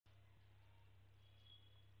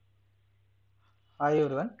Hi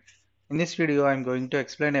everyone. In this video, I am going to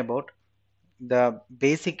explain about the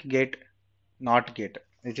basic gate, NOT gate,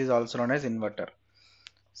 which is also known as inverter.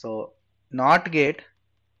 So, NOT gate,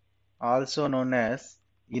 also known as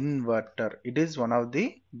inverter, it is one of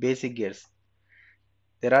the basic gates.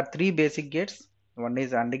 There are three basic gates. One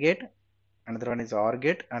is AND gate, another one is OR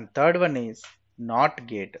gate, and third one is NOT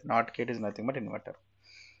gate. NOT gate is nothing but inverter.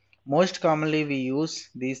 Most commonly, we use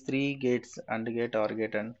these three gates: AND gate, OR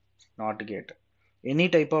gate, and NOT gate. Any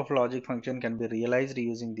type of logic function can be realized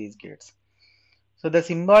using these gates. So the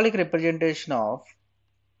symbolic representation of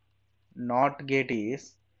NOT gate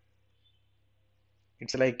is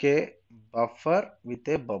it's like a buffer with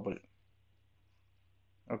a bubble.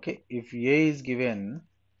 Okay, if A is given,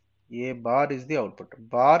 A bar is the output.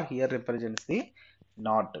 Bar here represents the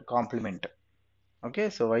NOT complement.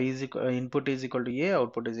 Okay, so Y is input is equal to A,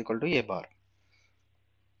 output is equal to A bar.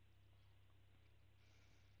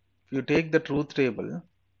 If you take the truth table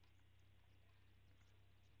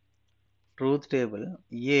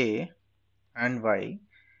A and Y,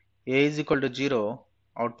 A is equal to 0,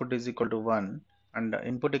 output is equal to 1, and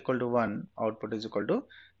input equal to 1, output is equal to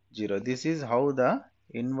 0. This is how the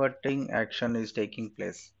inverting action is taking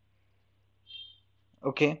place.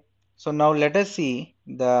 Okay, so now let us see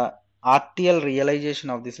the RTL realization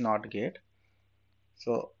of this NOT gate.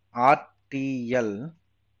 So RTL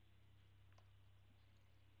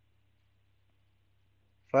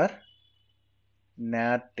for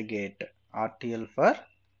NOT gate, RTL for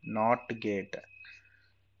NOT gate.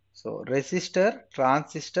 So resistor,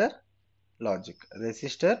 transistor, logic.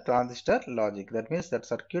 Resistor, transistor, logic. That means that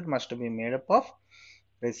circuit must be made up of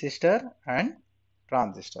resistor and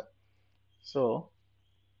transistor. So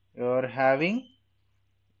you are having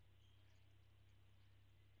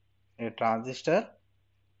a transistor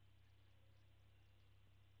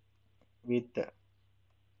with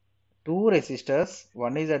two resistors.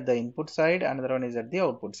 One is at the input side, another one is at the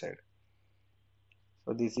output side.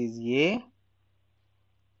 So this is A,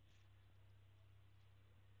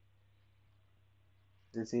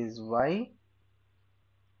 this is Y,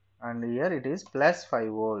 and here it is plus 5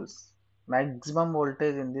 volts. Maximum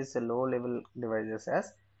voltage in this low level devices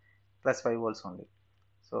as plus 5 volts only.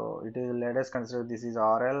 So it is, let us consider this is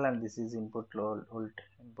RL and this is input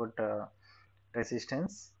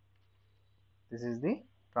resistance. This is the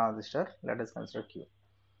transistor. Let us consider Q.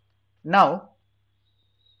 Now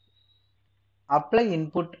apply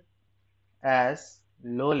input as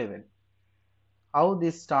low level. How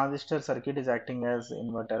this transistor circuit is acting as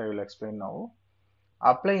inverter I will explain now.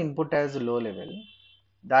 Apply input as low level.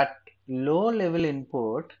 That low level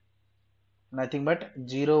input nothing but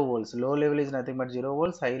 0 volts. Low level is nothing but 0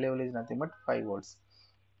 volts. High level is nothing but 5 volts.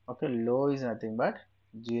 Okay, low is nothing but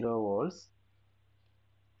 0 volts.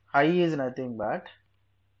 High is nothing but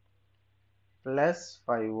plus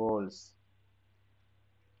 5 volts.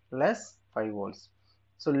 Plus 5 volts.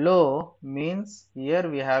 So low means here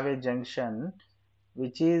we have a junction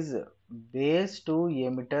which is base to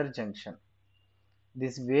emitter junction.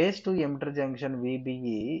 This base to emitter junction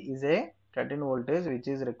VBE is a cut-in voltage which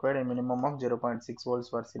is required a minimum of 0.6 volts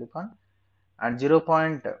for silicon and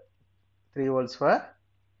 0.3 volts for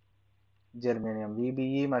germanium.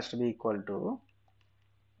 VBE must be equal to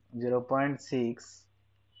 0.6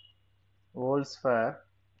 volts for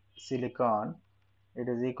silicon. It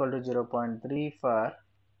is equal to 0.3 for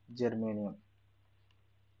germanium.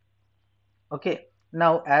 Okay,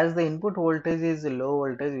 now as the input voltage is low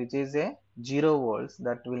voltage which is a 0 volts,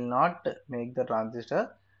 that will not make the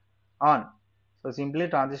transistor on. So simply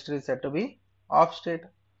transistor is said to be off state.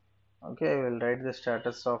 Okay, I will write the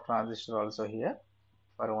status of transistor also here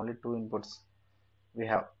for only two inputs we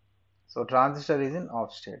have. So transistor is in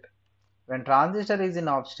off state. When transistor is in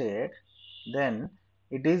off state, then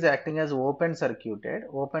it is acting as open circuited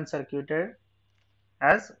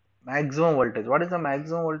as maximum voltage. What is the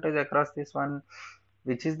maximum voltage across this one?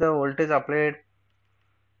 Which is the voltage applied?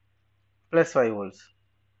 Plus 5 volts.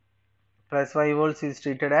 Plus 5 volts is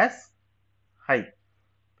treated as high.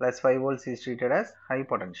 Plus 5 volts is treated as high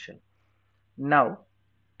potential. Now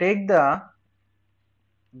take the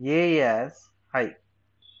A as high.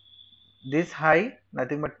 This high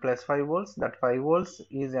nothing but plus 5 volts. That 5 volts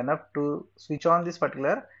is enough to switch on this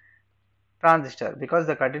particular transistor because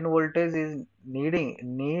the cut-in voltage is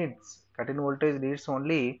cut-in voltage needs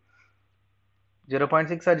only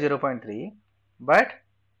 0.6 or 0.3, but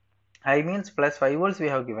high means plus 5 volts we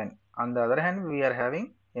have given. On the other hand, we are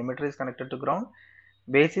having emitter is connected to ground,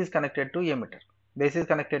 base is connected to emitter, base is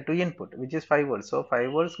connected to input which is 5 volts. So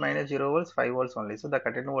 5 volts minus 0 volts, 5 volts only. So the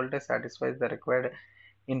cut-in voltage satisfies the required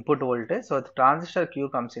input voltage. So the transistor Q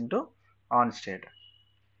comes into on state.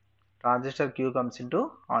 transistor Q comes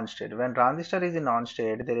into on state. When transistor is in on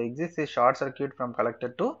state, there exists a short circuit from collector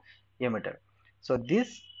to emitter. So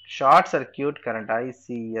this short circuit current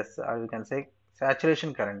ICS, or we can say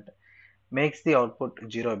saturation current, makes the output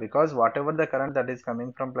 0 because whatever the current that is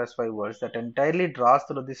coming from plus 5 volts, that entirely draws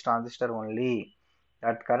through this transistor only.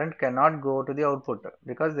 That current cannot go to the output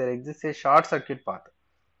because there exists a short circuit path.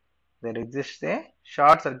 There exists a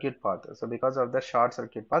short circuit path. So because of the short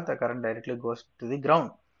circuit path, the current directly goes to the ground.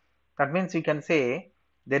 That means we can say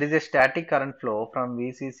there is a static current flow from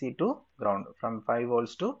VCC to ground, from 5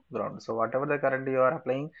 volts to ground. So whatever the current you are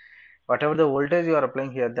applying, whatever the voltage you are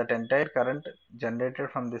applying here, that entire current generated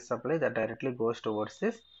from this supply, that directly goes towards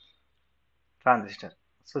this transistor.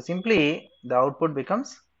 So simply the output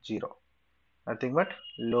becomes 0, nothing but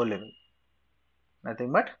low level,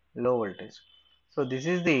 nothing but low voltage. So this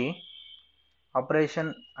is the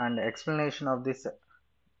operation and explanation of this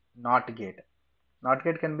NOT gate. NOT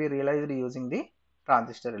gate can be realized using the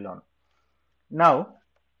transistor alone. Now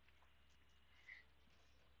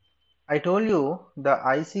I told you the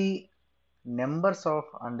IC numbers of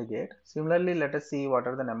AND gate. Similarly, let us see what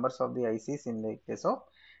are the numbers of the ICs in the case of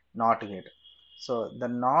NOT gate. So the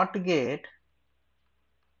NOT gate,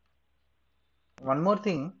 one more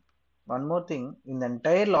thing, in the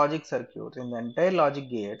entire logic circuit, in the entire logic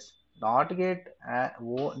gates, NOT gate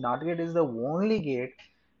is the only gate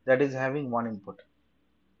that is having one input.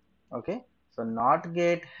 Okay, so NOT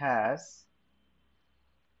gate has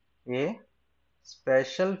a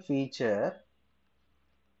special feature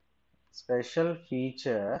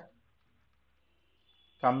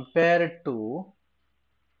compared to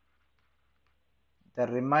the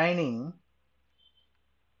remaining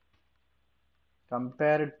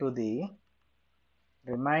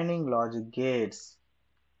logic gates.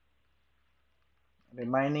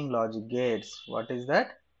 What is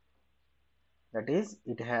that? That is,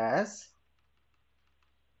 it has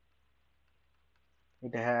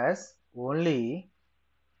only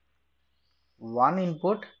one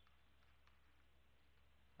input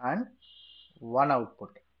and one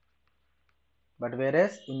output. But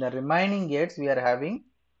whereas in the remaining gates we are having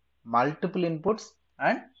multiple inputs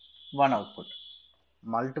and one output.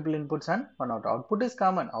 Multiple inputs and one output. Output is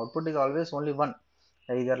common. Output is always only one,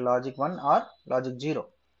 either logic 1 or logic 0.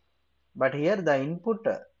 But here the input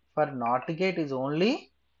for NOT gate is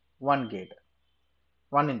only one gate,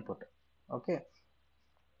 one input. Okay.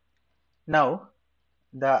 Now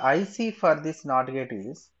the IC for this NOT gate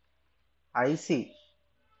is IC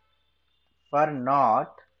for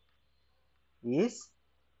NOT is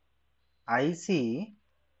IC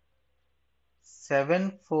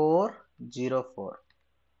 7404.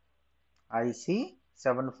 IC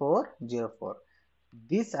 7404.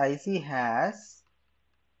 This IC has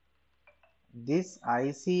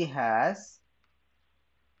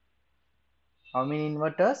how many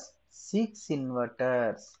inverters? 6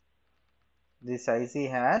 inverters. This IC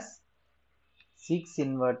has 6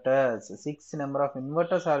 inverters. 6 number of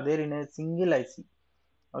inverters are there in a single IC.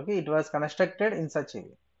 Okay, it was constructed in such a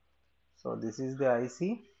way. So this is the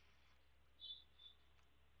IC.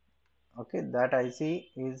 Okay, that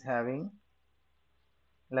IC is having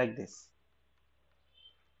like this,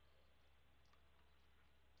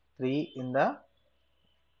 3 in the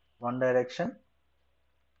one direction,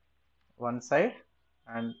 one side,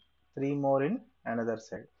 and 3 more in another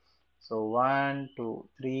side. So 1, 2,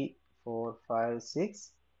 3, 4, 5,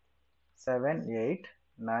 6, 7, 8,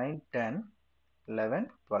 9, 10, 11,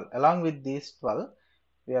 12. Along with these 12,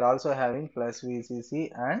 we are also having plus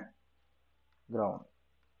VCC and ground.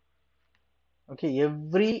 Okay,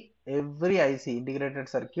 every IC integrated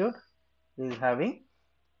circuit is having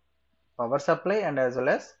power supply and as well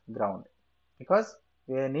as ground, because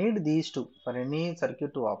we need these two for any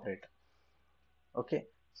circuit to operate. Okay,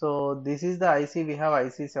 so this is the IC. We have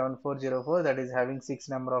IC 7404 that is having 6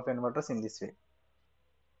 number of inverters in this way.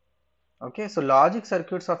 Okay, so logic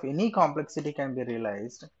circuits of any complexity can be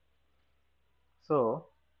realized. So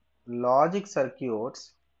logic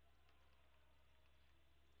circuits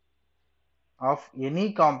of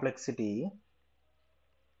any complexity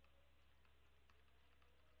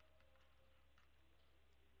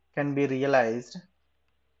can be realized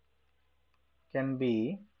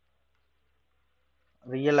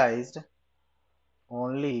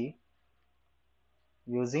only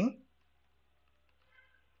using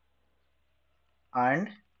AND,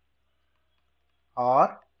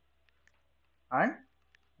 OR and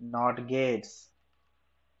NOT gates.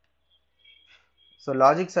 So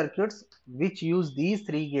logic circuits which use these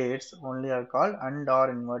 3 gates only are called AND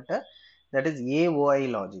OR inverter, that is AOI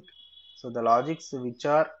logic. So the logic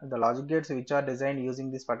gates which are designed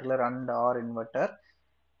using this particular AND OR inverter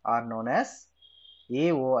are known as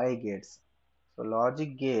AOI gates. So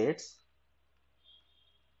logic gates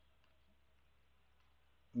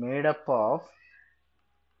made up of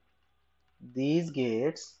these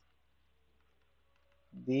gates,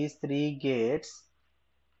 these three gates,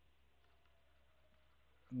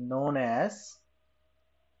 known as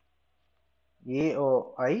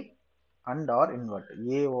AOI and or inverter.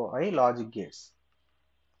 AOI logic gates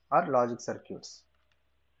or logic circuits.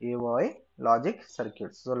 AOI logic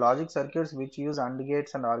circuits. So logic circuits which use AND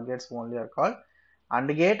gates and OR gates only are called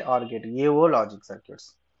AND gate, OR gate, AO logic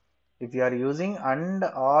circuits. If you are using AND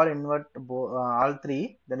or invert all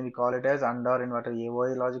three, then we call it as AND or inverter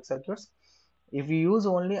AOI logic circuits. If we use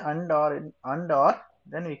only AND or,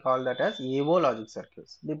 then we call that as AO logic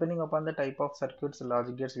circuits, depending upon the type of circuits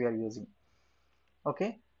logic gates we are using.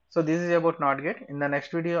 Okay, so this is about NOT gate. In the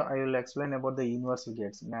next video, I will explain about the universal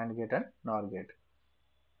gates, NAND gate and NOR gate.